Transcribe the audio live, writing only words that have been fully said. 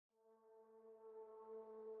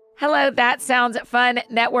Hello, That Sounds Fun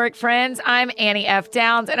Network friends. I'm Annie F.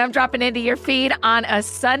 Downs, and I'm dropping into your feed on a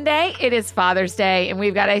Sunday. It is Father's Day, and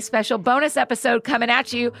we've got a special bonus episode coming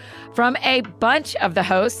at you from a bunch of the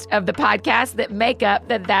hosts of the podcast that make up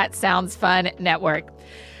the That Sounds Fun Network.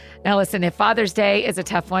 Now, listen, if Father's Day is a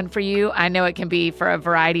tough one for you, I know it can be for a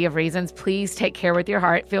variety of reasons. Please take care with your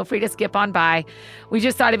heart. Feel free to skip on by. We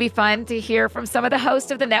just thought it'd be fun to hear from some of the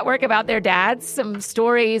hosts of the network about their dads, some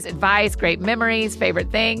stories, advice, great memories,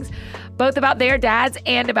 favorite things, both about their dads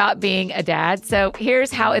and about being a dad. So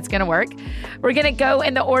here's how it's going to work. We're going to go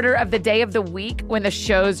in the order of the day of the week when the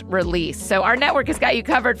show's release. So our network has got you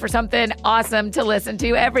covered for something awesome to listen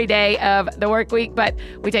to every day of the work week, but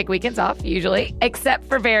we take weekends off usually, except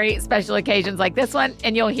for very special occasions like this one,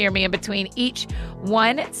 and you'll hear me in between each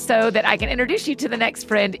one so that I can introduce you to the next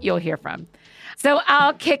friend you'll hear from. So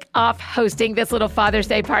I'll kick off hosting this little Father's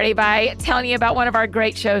Day party by telling you about one of our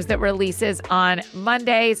great shows that releases on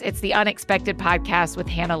Mondays. It's the Unexpected Podcast with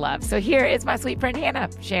Hannah Love. So here is my sweet friend Hannah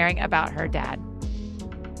sharing about her dad.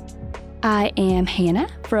 I am Hannah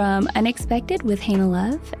from Unexpected with Hannah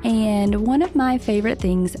Love, and one of my favorite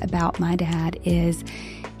things about my dad is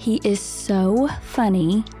he is so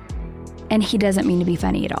funny, and he doesn't mean to be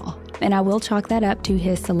funny at all. And I will chalk that up to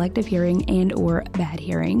his selective hearing and or bad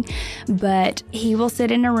hearing. But he will sit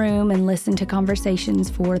in a room and listen to conversations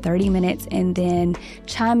for 30 minutes and then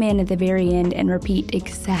chime in at the very end and repeat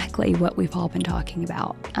exactly what we've all been talking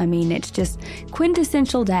about. I mean, it's just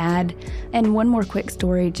quintessential dad. And one more quick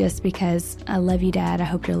story, just because I love you, Dad. I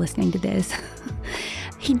hope you're listening to this.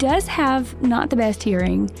 He does have not the best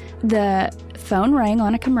hearing. The phone rang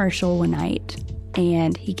on a commercial one night,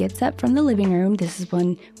 and he gets up from the living room. This is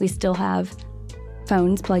when we still have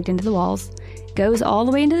phones plugged into the walls. Goes all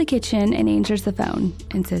the way into the kitchen and answers the phone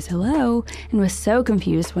and says hello, and was so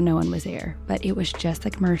confused when no one was there. But it was just a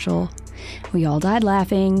commercial. We all died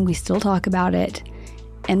laughing. We still talk about it.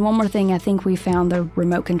 And one more thing, I think we found the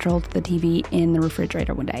remote control to the TV in the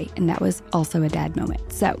refrigerator one day, and that was also a dad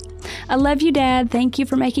moment. So I love you, Dad. Thank you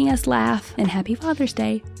for making us laugh, and happy Father's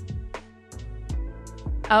Day.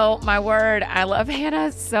 Oh, my word. I love Hannah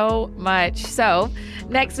so much. So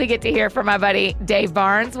next we get to hear from my buddy Dave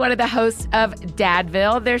Barnes, one of the hosts of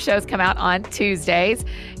Dadville. Their shows come out on Tuesdays.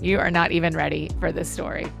 You are not even ready for this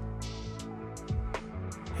story.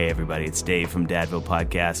 Hey, everybody. It's Dave from Dadville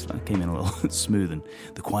Podcast. I came in a little smooth and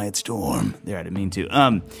the quiet storm. There, I didn't mean to.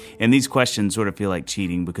 And these questions sort of feel like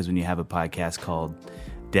cheating because when you have a podcast called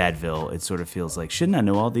Dadville, it sort of feels like, shouldn't I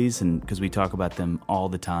know all these? And because we talk about them all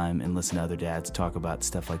the time and listen to other dads talk about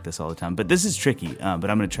stuff like this all the time. But this is tricky, but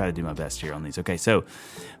I'm going to try to do my best here on these. Okay, so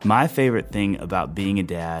my favorite thing about being a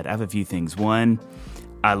dad, I have a few things. One,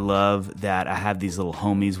 I love that I have these little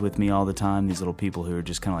homies with me all the time, these little people who are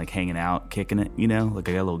just kind of like hanging out, kicking it, you know, like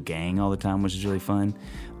I got a little gang all the time, which is really fun.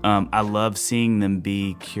 I love seeing them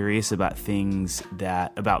be curious about things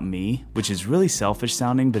about me, which is really selfish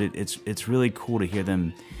sounding, but it's really cool to hear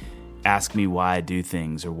them ask me why I do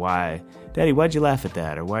things, or why, Daddy, why'd you laugh at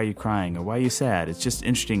that? Or why are you crying? Or why are you sad? It's just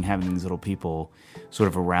interesting having these little people sort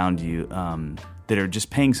of around you that are just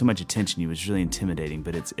paying so much attention to you. It's really intimidating,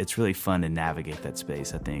 but it's really fun to navigate that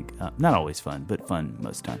space, I think. Not always fun, but fun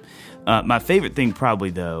most of the time. My favorite thing probably,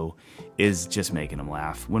 though, is just making them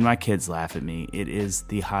laugh. When my kids laugh at me, it is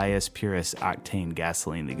the highest, purest octane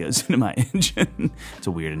gasoline that goes into my engine. It's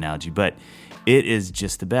a weird analogy, but it is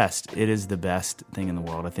just the best. It is the best thing in the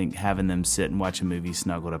world. I think having them sit and watch a movie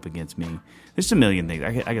snuggled up against me, there's a million things.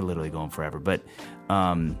 I could literally go on forever, but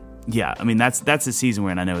yeah, I mean, that's the season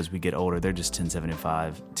we're in. I know as we get older, they're just 10, 7, and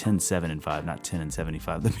 5, not 10 and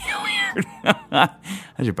 75. That'd be weird. I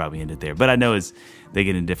should probably end it there. But I know as they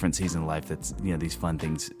get in a different season of life, that's, you know, these fun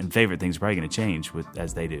things and favorite things are probably going to change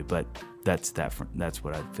as they do. But that's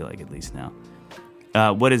what I feel like at least now.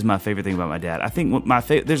 What is my favorite thing about my dad? I think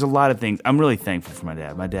there's a lot of things. I'm really thankful for my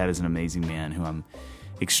dad. My dad is an amazing man who I'm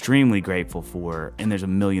extremely grateful for. And there's a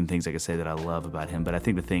million things I could say that I love about him. But I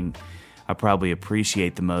think the thing I probably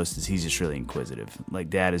appreciate the most is he's just really inquisitive. Like,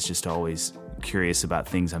 Dad is just always curious about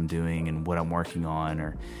things I'm doing and what I'm working on,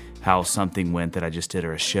 or how something went that I just did,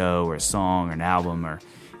 or a show or a song or an album, or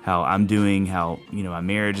how I'm doing, how, you know, my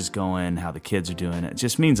marriage is going, how the kids are doing. It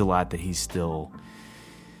just means a lot that he's still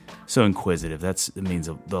so inquisitive. It means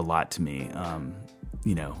a lot to me.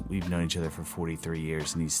 You know, we've known each other for 43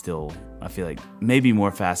 years, and he's still, I feel like, maybe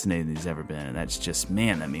more fascinated than he's ever been. And that's just,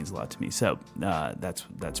 man, that means a lot to me. So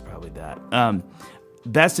that's probably that.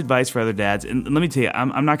 Best advice for other dads. And let me tell you,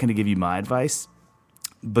 I'm not going to give you my advice,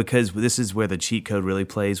 because this is where the cheat code really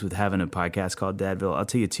plays with having a podcast called Dadville. I'll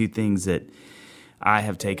tell you two things that I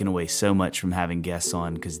have taken away so much from having guests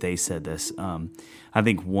on because they said this. I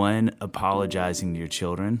think one, apologizing to your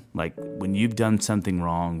children, like when you've done something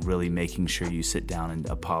wrong, really making sure you sit down and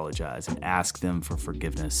apologize and ask them for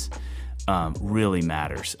forgiveness really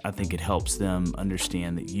matters. I think it helps them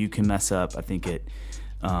understand that you can mess up. I think it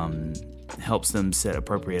helps them set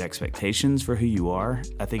appropriate expectations for who you are.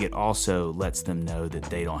 I think it also lets them know that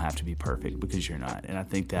they don't have to be perfect because you're not. And I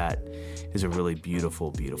think that is a really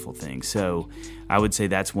beautiful, beautiful thing. So I would say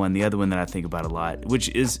that's one. The other one that I think about a lot, which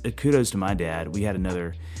is a kudos to my dad. We had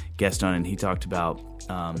another guest on and he talked about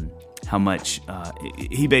how much,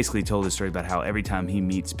 he basically told a story about how every time he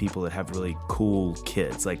meets people that have really cool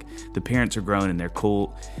kids, like the parents are grown and they're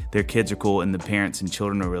cool, their kids are cool, and the parents and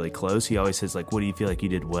children are really close, he always says, like, what do you feel like you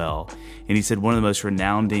did well? And he said one of the most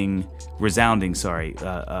resounding,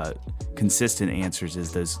 consistent answers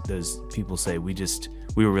is those people say, we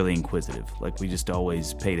were really inquisitive. Like we just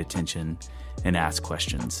always paid attention and asked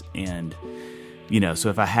questions. And so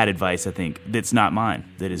if I had advice, I think that's not mine,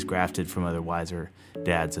 that is grafted from other wiser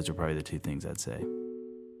dads, those are probably the two things I'd say.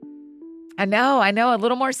 I know, a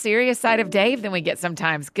little more serious side of Dave than we get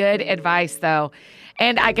sometimes. Good advice, though.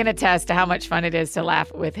 And I can attest to how much fun it is to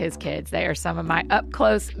laugh with his kids. They are some of my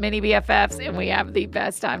up-close mini BFFs, and we have the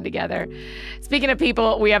best time together. Speaking of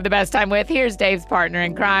people we have the best time with, here's Dave's partner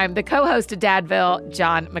in crime, the co-host of Dadville,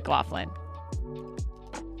 John McLaughlin.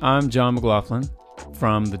 I'm John McLaughlin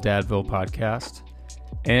from the Dadville podcast.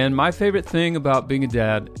 And my favorite thing about being a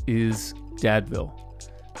dad is Dadville.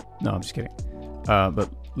 No, I'm just kidding. But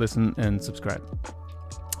listen and subscribe.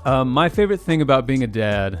 My favorite thing about being a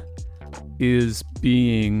dad is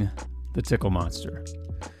being the Tickle Monster.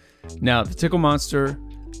 Now, the Tickle Monster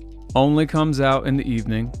only comes out in the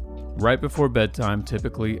evening, right before bedtime.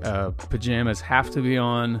 Typically, pajamas have to be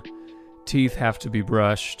on, teeth have to be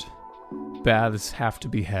brushed, baths have to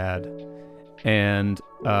be had. And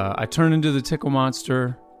I turn into the Tickle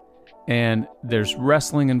Monster, and there's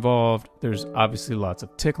wrestling involved. There's obviously lots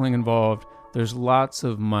of tickling involved. There's lots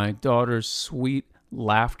of my daughter's sweet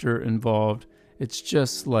laughter involved. It's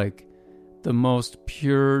just like the most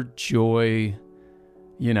pure joy.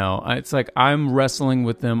 It's like I'm wrestling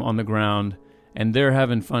with them on the ground, and they're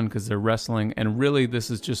having fun because they're wrestling. And really, this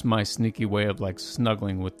is just my sneaky way of like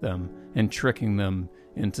snuggling with them and tricking them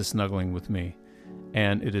into snuggling with me.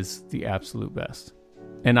 And it is the absolute best.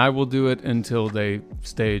 And I will do it until they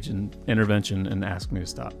stage an intervention and ask me to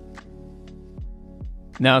stop.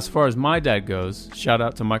 Now, as far as my dad goes, shout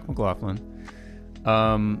out to Mike McLaughlin.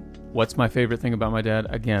 What's my favorite thing about my dad?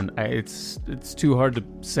 Again, it's too hard to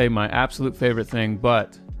say my absolute favorite thing,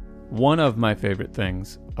 but one of my favorite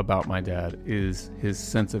things about my dad is his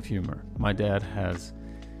sense of humor. My dad has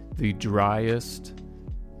the driest,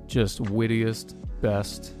 just wittiest,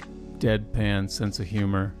 best deadpan sense of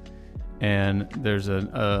humor, and there's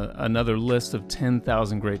another list of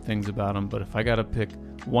 10,000 great things about him, but if I gotta pick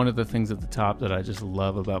one of the things at the top that I just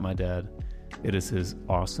love about my dad, it is his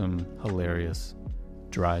awesome, hilarious,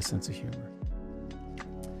 dry sense of humor.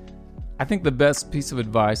 I think the best piece of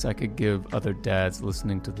advice I could give other dads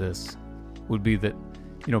listening to this would be that,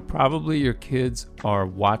 probably your kids are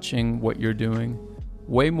watching what you're doing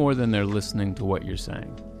way more than they're listening to what you're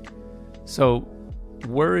saying. So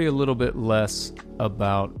worry a little bit less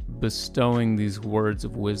about bestowing these words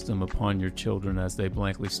of wisdom upon your children as they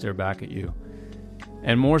blankly stare back at you.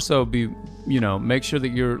 And more so make sure that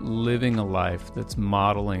you're living a life that's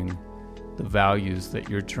modeling the values that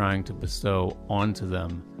you're trying to bestow onto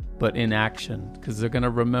them, but in action, because they're going to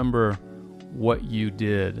remember what you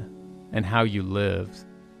did and how you lived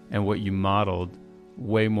and what you modeled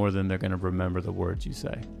way more than they're going to remember the words you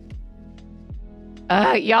say.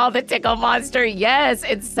 Y'all, the Tickle Monster. Yes,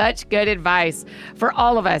 it's such good advice for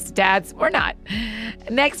all of us, dads or not.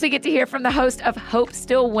 Next, we get to hear from the host of Hope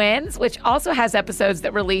Still Wins, which also has episodes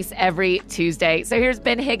that release every Tuesday. So here's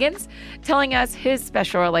Ben Higgins telling us his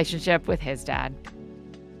special relationship with his dad.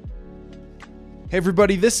 Hey,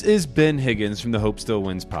 everybody, this is Ben Higgins from the Hope Still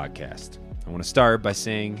Wins podcast. I want to start by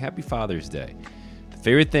saying Happy Father's Day. The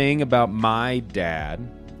favorite thing about my dad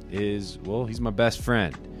is, well, he's my best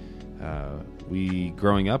friend.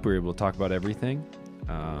 Growing up, we were able to talk about everything.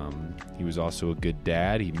 He was also a good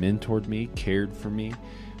dad. He mentored me, cared for me.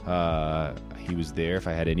 He was there if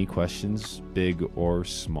I had any questions, big or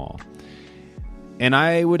small. And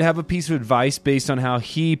I would have a piece of advice based on how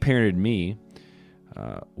he parented me,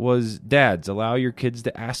 was dads, allow your kids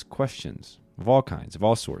to ask questions of all kinds, of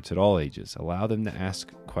all sorts, at all ages. Allow them to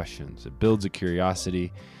ask questions. It builds a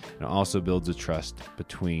curiosity, and it also builds a trust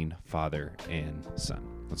between father and son.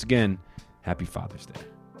 Once again, Happy Father's Day.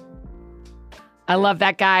 I love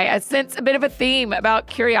that guy. I sense a bit of a theme about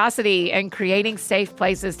curiosity and creating safe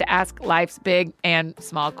places to ask life's big and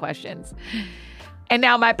small questions. And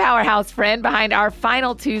now my powerhouse friend behind our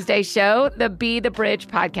final Tuesday show, the Be the Bridge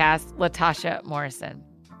podcast, Latasha Morrison.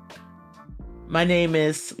 My name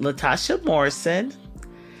is Latasha Morrison,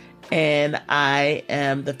 and I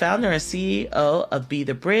am the founder and CEO of Be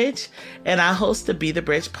the Bridge, and I host the Be the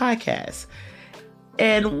Bridge podcast.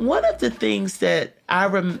 And one of the things that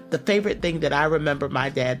the favorite thing that I remember my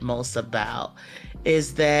dad most about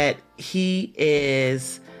is that he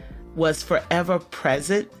was forever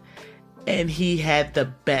present. And he had the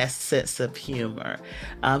best sense of humor.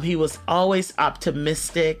 He was always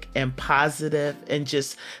optimistic and positive and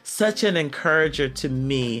just such an encourager to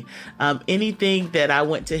me. Anything that I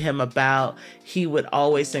went to him about, he would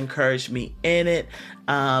always encourage me in it.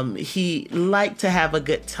 He liked to have a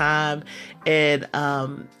good time. And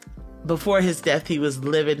before his death, he was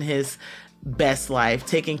living his best life,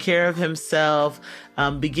 taking care of himself,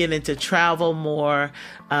 beginning to travel more.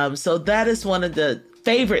 So that is one of the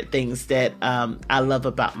favorite things that I love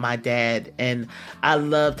about my dad, and I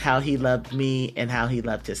loved how he loved me and how he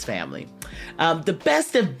loved his family. The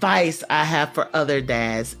best advice I have for other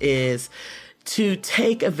dads is to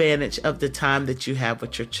take advantage of the time that you have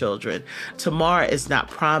with your children. Tomorrow is not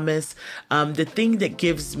promised. The thing that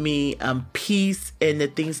gives me peace and the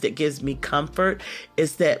things that gives me comfort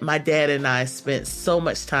is that my dad and I spent so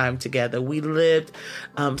much time together. We lived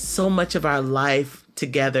so much of our life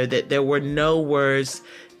together that there were no words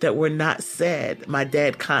that were not said. My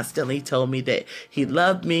dad constantly told me that he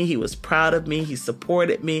loved me, he was proud of me, he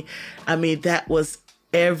supported me. I mean, that was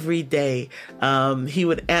every day. He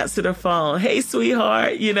would answer the phone, "Hey,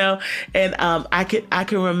 sweetheart," and I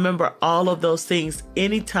can remember all of those things.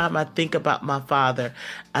 Anytime I think about my father,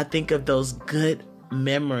 I think of those good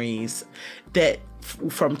memories that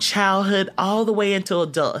from childhood all the way into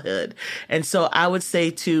adulthood. And so I would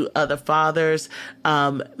say to other fathers,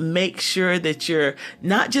 make sure that you're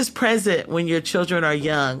not just present when your children are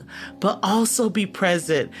young, but also be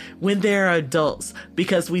present when they're adults,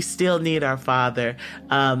 because we still need our father.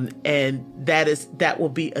 And that will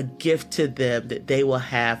be a gift to them that they will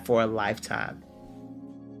have for a lifetime.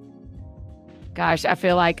 Gosh, I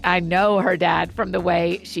feel like I know her dad from the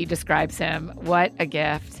way she describes him. What a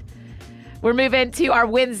gift. We're moving to our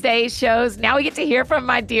Wednesday shows. Now we get to hear from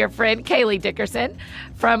my dear friend, Kaylee Dickerson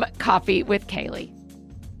from Coffee with Kaylee.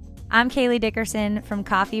 I'm Kaylee Dickerson from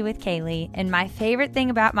Coffee with Kaylee, and my favorite thing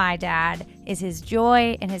about my dad is his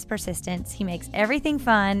joy and his persistence. He makes everything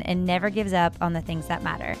fun and never gives up on the things that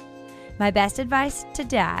matter. My best advice to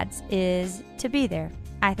dads is to be there.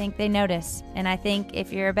 I think they notice, and I think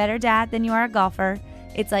if you're a better dad than you are a golfer,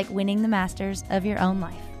 it's like winning the Masters of your own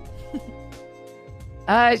life.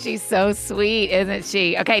 She's so sweet, isn't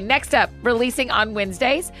she? Okay, next up, releasing on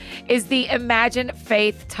Wednesdays, is the Imagine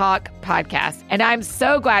Faith Talk podcast. And I'm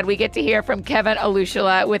so glad we get to hear from Kevin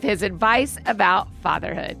Alushula with his advice about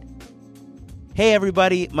fatherhood. Hey,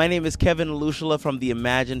 everybody. My name is Kevin Alushula from the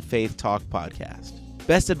Imagine Faith Talk podcast.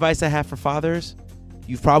 Best advice I have for fathers?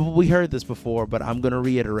 You've probably heard this before, but I'm going to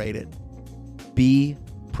reiterate it. Be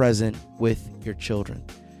present with your children.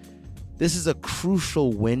 This is a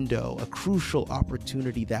crucial window, a crucial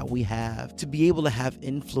opportunity that we have to be able to have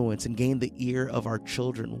influence and gain the ear of our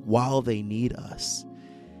children while they need us.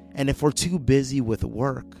 And if we're too busy with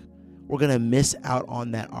work, we're going to miss out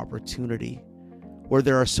on that opportunity where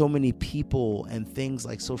there are so many people and things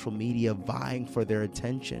like social media vying for their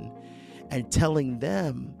attention and telling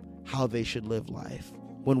them how they should live life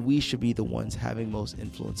when we should be the ones having most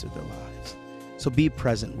influence in their lives. So be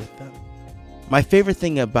present with them. My favorite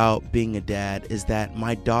thing about being a dad is that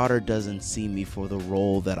my daughter doesn't see me for the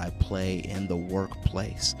role that I play in the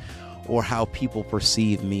workplace or how people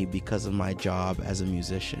perceive me because of my job as a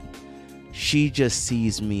musician. She just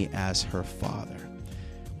sees me as her father.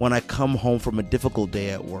 When I come home from a difficult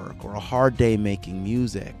day at work or a hard day making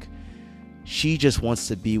music, she just wants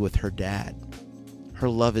to be with her dad. Her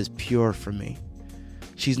love is pure for me.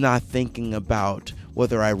 She's not thinking about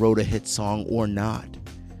whether I wrote a hit song or not.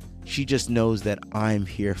 She just knows that I'm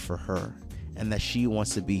here for her and that she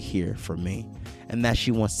wants to be here for me and that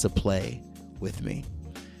she wants to play with me.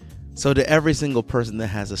 So to every single person that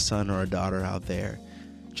has a son or a daughter out there,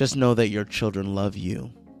 just know that your children love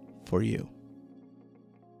you for you.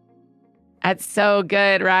 That's so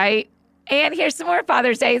good, right? And here's some more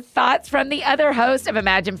Father's Day thoughts from the other host of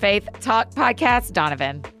Imagine Faith Talk podcast,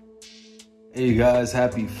 Donovan. Hey you guys,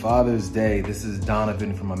 happy Father's Day. This is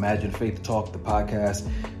Donovan from Imagine Faith Talk, the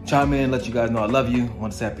podcast. Chime in, let you guys know I love you.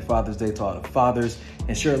 Want to say happy Father's Day to all the fathers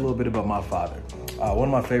and share a little bit about my father. One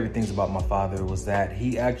of my favorite things about my father was that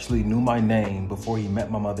he actually knew my name before he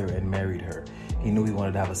met my mother and married her. He knew he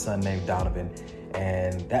wanted to have a son named Donovan,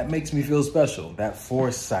 and that makes me feel special, that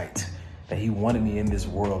foresight that he wanted me in this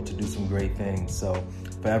world to do some great things. So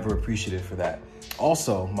forever appreciative for that.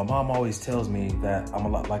 Also, my mom always tells me that I'm a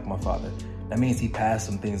lot like my father. That means he passed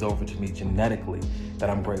some things over to me genetically that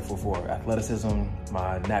I'm grateful for. Athleticism,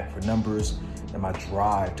 my knack for numbers, and my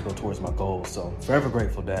drive to go towards my goals. So forever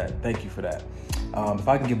grateful, Dad. Thank you for that. If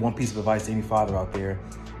I can give one piece of advice to any father out there,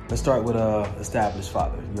 let's start with an established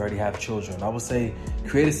father. You already have children. I would say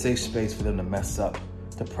create a safe space for them to mess up,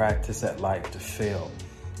 to practice at life, to fail.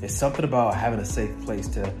 It's something about having a safe place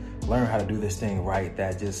to learn how to do this thing right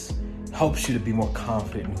that just helps you to be more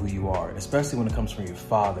confident in who you are, especially when it comes from your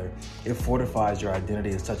father. It fortifies your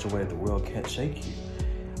identity in such a way that the world can't shake you.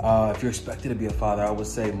 If you're expected to be a father, I would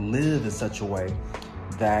say live in such a way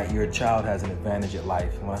that your child has an advantage at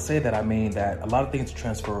life. And when I say that, I mean that a lot of things are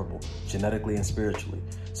transferable genetically and spiritually.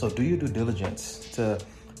 So do your due diligence to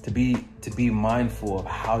be mindful of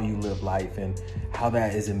how you live life and how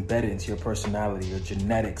that is embedded into your personality, your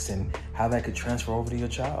genetics, and how that could transfer over to your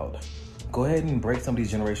child. Go ahead and break some of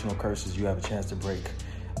these generational curses you have a chance to break.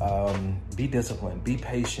 Be disciplined, be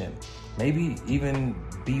patient, maybe even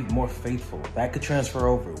be more faithful. That could transfer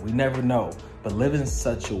over. We never know. But live in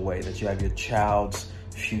such a way that you have your child's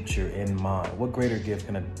future in mind. What greater gift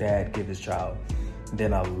can a dad give his child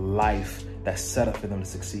than a life that's set up for them to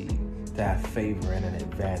succeed, to have favor and an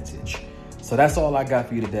advantage? So that's all I got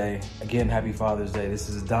for you today. Again, happy Father's Day. This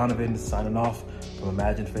is Donovan signing off from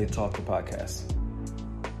Imagine Faith Talk, the podcast.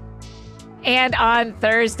 And on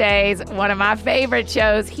Thursdays, one of my favorite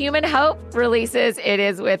shows, Human Hope, releases. It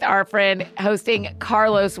is with our friend hosting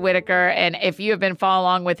Carlos Whitaker. And if you have been following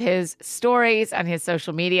along with his stories on his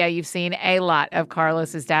social media, you've seen a lot of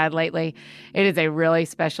Carlos's dad lately. It is a really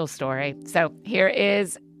special story. So here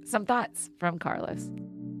is some thoughts from Carlos.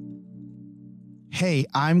 Hey,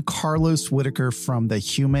 I'm Carlos Whitaker from the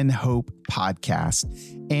Human Hope podcast.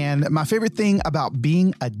 And my favorite thing about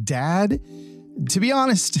being a dad, to be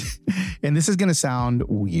honest, and this is going to sound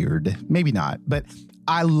weird, maybe not, but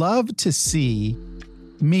I love to see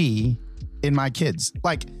me in my kids.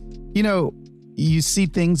 Like, you know, you see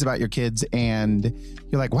things about your kids and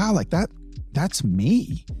you're like, wow, like that's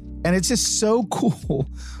me. And it's just so cool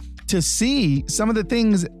to see some of the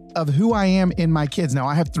things of who I am in my kids. Now,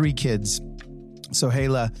 I have 3 kids.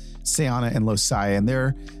 Sohaila, Sayana, and Losiah, and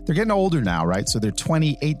they're getting older now, right? So they're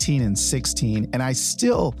 20, 18, and 16. And I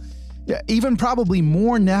still, even probably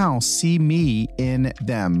more now, see me in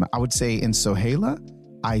them. I would say in Sohaila,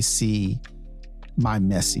 I see my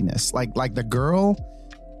messiness. Like the girl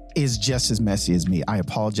is just as messy as me. I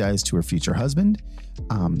apologize to her future husband.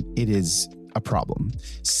 It is a problem.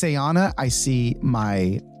 Sayana, I see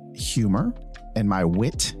my humor and my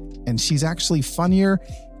wit, and she's actually funnier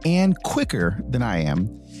and quicker than I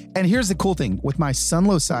am. And here's the cool thing with my son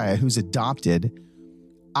Losiah, who's adopted,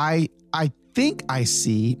 I think I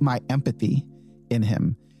see my empathy in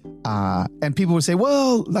him. And people would say,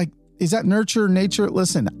 well, like, is that nurture, nature?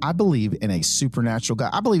 Listen, I believe in a supernatural God.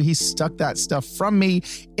 I believe he stuck that stuff from me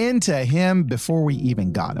into him before we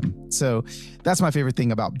even got him. So that's my favorite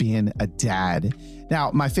thing about being a dad. Now,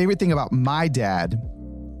 my favorite thing about my dad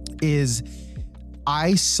is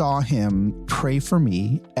I saw him pray for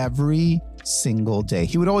me every single day.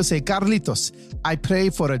 He would always say, Carlitos, I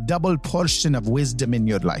pray for a double portion of wisdom in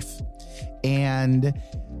your life. And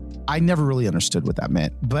I never really understood what that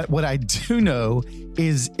meant. But what I do know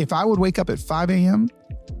is if I would wake up at 5 a.m.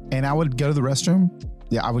 and I would go to the restroom,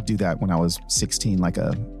 I would do that when I was 16, like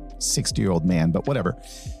a 60-year-old man, but whatever.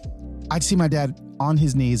 I'd see my dad on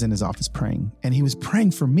his knees in his office praying, and he was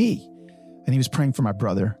praying for me, and he was praying for my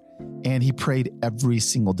brother. And he prayed every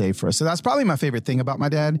single day for us. So that's probably my favorite thing about my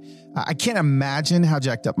dad. I can't imagine how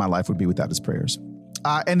jacked up my life would be without his prayers.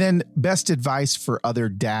 And then best advice for other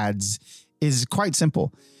dads is quite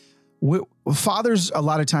simple. Fathers, a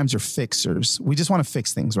lot of times, are fixers. We just want to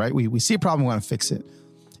fix things, right? We see a problem, we want to fix it.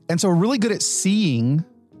 And so we're really good at seeing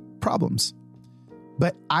problems.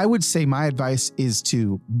 But I would say my advice is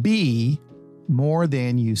to be more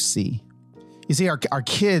than you see. You see, our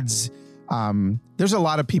kids, there's a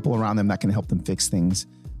lot of people around them that can help them fix things.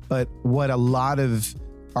 But what a lot of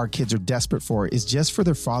our kids are desperate for is just for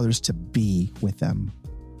their fathers to be with them.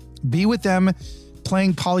 Be with them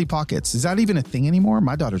playing Polly Pockets. Is that even a thing anymore?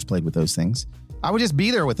 My daughters played with those things. I would just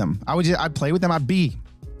be there with them. I'd play with them. I'd be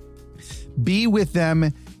with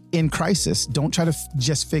them in crisis. Don't try to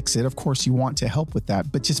just fix it. Of course, you want to help with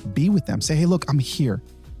that, but just be with them. Say, hey, look, I'm here.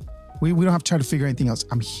 We don't have to try to figure anything else.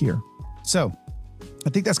 I'm here. So I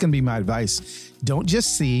think that's going to be my advice. Don't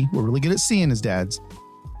just see. We're really good at seeing as dads,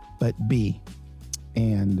 but be.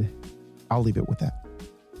 And I'll leave it with that.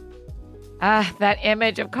 That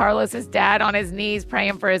image of Carlos's dad on his knees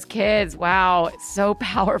praying for his kids. Wow, it's so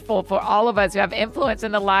powerful for all of us who have influence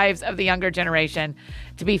in the lives of the younger generation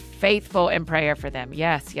to be faithful in prayer for them.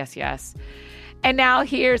 Yes, yes, yes. And now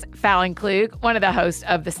here's Fallon Klug, one of the hosts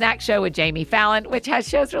of The Snack Show with Jamie Fallon, which has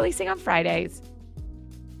shows releasing on Fridays.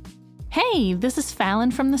 Hey, this is Fallon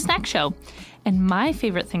from The Snack Show. And my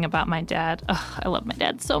favorite thing about my dad, I love my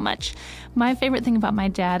dad so much. My favorite thing about my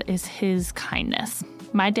dad is his kindness.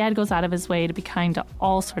 My dad goes out of his way to be kind to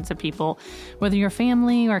all sorts of people. Whether you're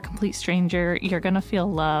family or a complete stranger, you're going to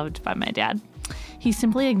feel loved by my dad. He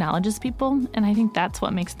simply acknowledges people, and I think that's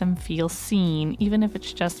what makes them feel seen, even if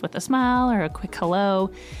it's just with a smile or a quick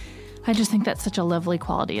hello. I just think that's such a lovely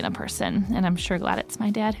quality in a person, and I'm sure glad it's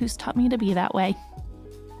my dad who's taught me to be that way.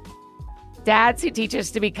 Dads who teach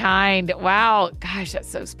us to be kind. Wow. Gosh, that's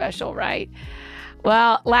so special, right?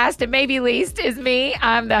 Well, last and maybe least is me.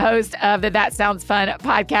 I'm the host of the That Sounds Fun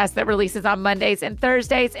podcast that releases on Mondays and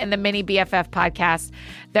Thursdays, and the Mini BFF podcast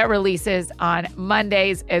that releases on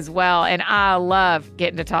Mondays as well. And I love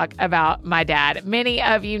getting to talk about my dad. Many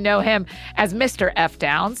of you know him as Mr. F.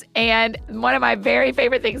 Downs. And one of my very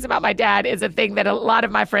favorite things about my dad is a thing that a lot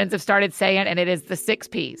of my friends have started saying, and it is the 6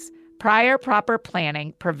 Ps. Prior proper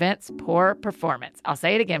planning prevents poor performance. I'll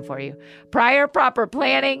say it again for you. Prior proper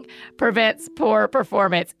planning prevents poor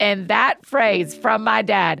performance. And that phrase from my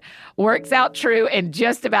dad works out true in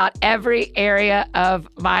just about every area of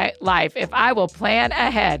my life. If I will plan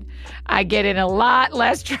ahead, I get in a lot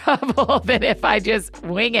less trouble than if I just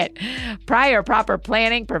wing it. Prior proper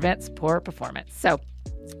planning prevents poor performance. So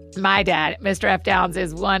my dad, Mr. F. Downs,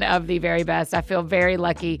 is one of the very best. I feel very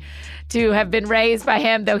lucky to have been raised by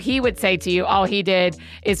him, though he would say to you, all he did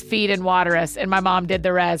is feed and water us, and my mom did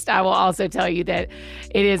the rest. I will also tell you that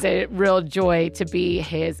it is a real joy to be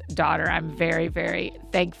his daughter. I'm very, very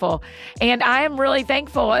thankful. And I am really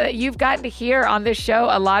thankful that you've gotten to hear on this show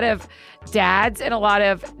a lot of dads and a lot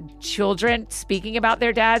of children speaking about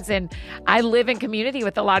their dads. And I live in community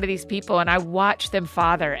with a lot of these people, and I watch them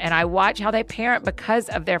father, and I watch how they parent because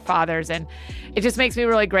of their fathers. And it just makes me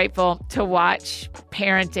really grateful to watch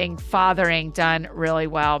parenting, fathering done really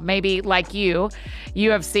well. Maybe like you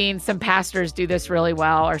have seen some pastors do this really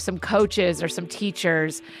well, or some coaches or some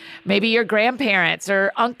teachers, maybe your grandparents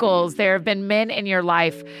or uncles. There have been men in your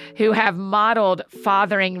life who have modeled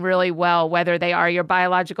fathering really well, whether they are your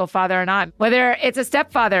biological father or not, whether it's a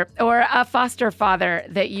stepfather or a foster father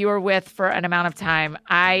that you were with for an amount of time.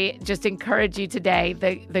 I just encourage you today,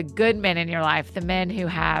 the good men in your life, the men who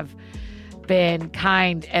have been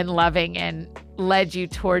kind and loving and led you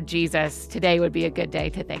toward Jesus, today would be a good day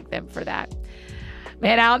to thank them for that.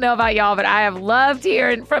 Man, I don't know about y'all, but I have loved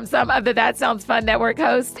hearing from some of the That Sounds Fun Network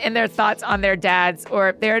hosts and their thoughts on their dads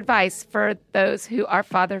or their advice for those who are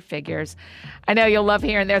father figures. I know you'll love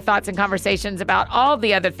hearing their thoughts and conversations about all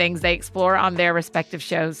the other things they explore on their respective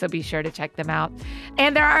shows, so be sure to check them out.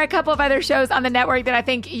 And there are a couple of other shows on the network that I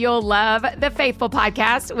think you'll love. The Faithful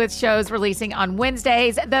Podcast, with shows releasing on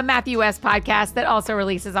Wednesdays, the Matthew S. Podcast that also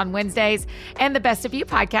releases on Wednesdays, and the Best of You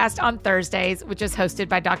Podcast on Thursdays, which is hosted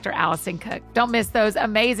by Dr. Allison Cook. Don't miss those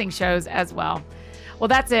amazing shows as well. Well,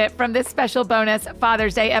 that's it from this special bonus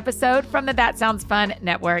Father's Day episode from the That Sounds Fun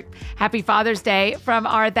Network. Happy Father's Day from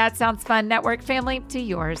our That Sounds Fun Network family to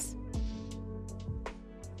yours.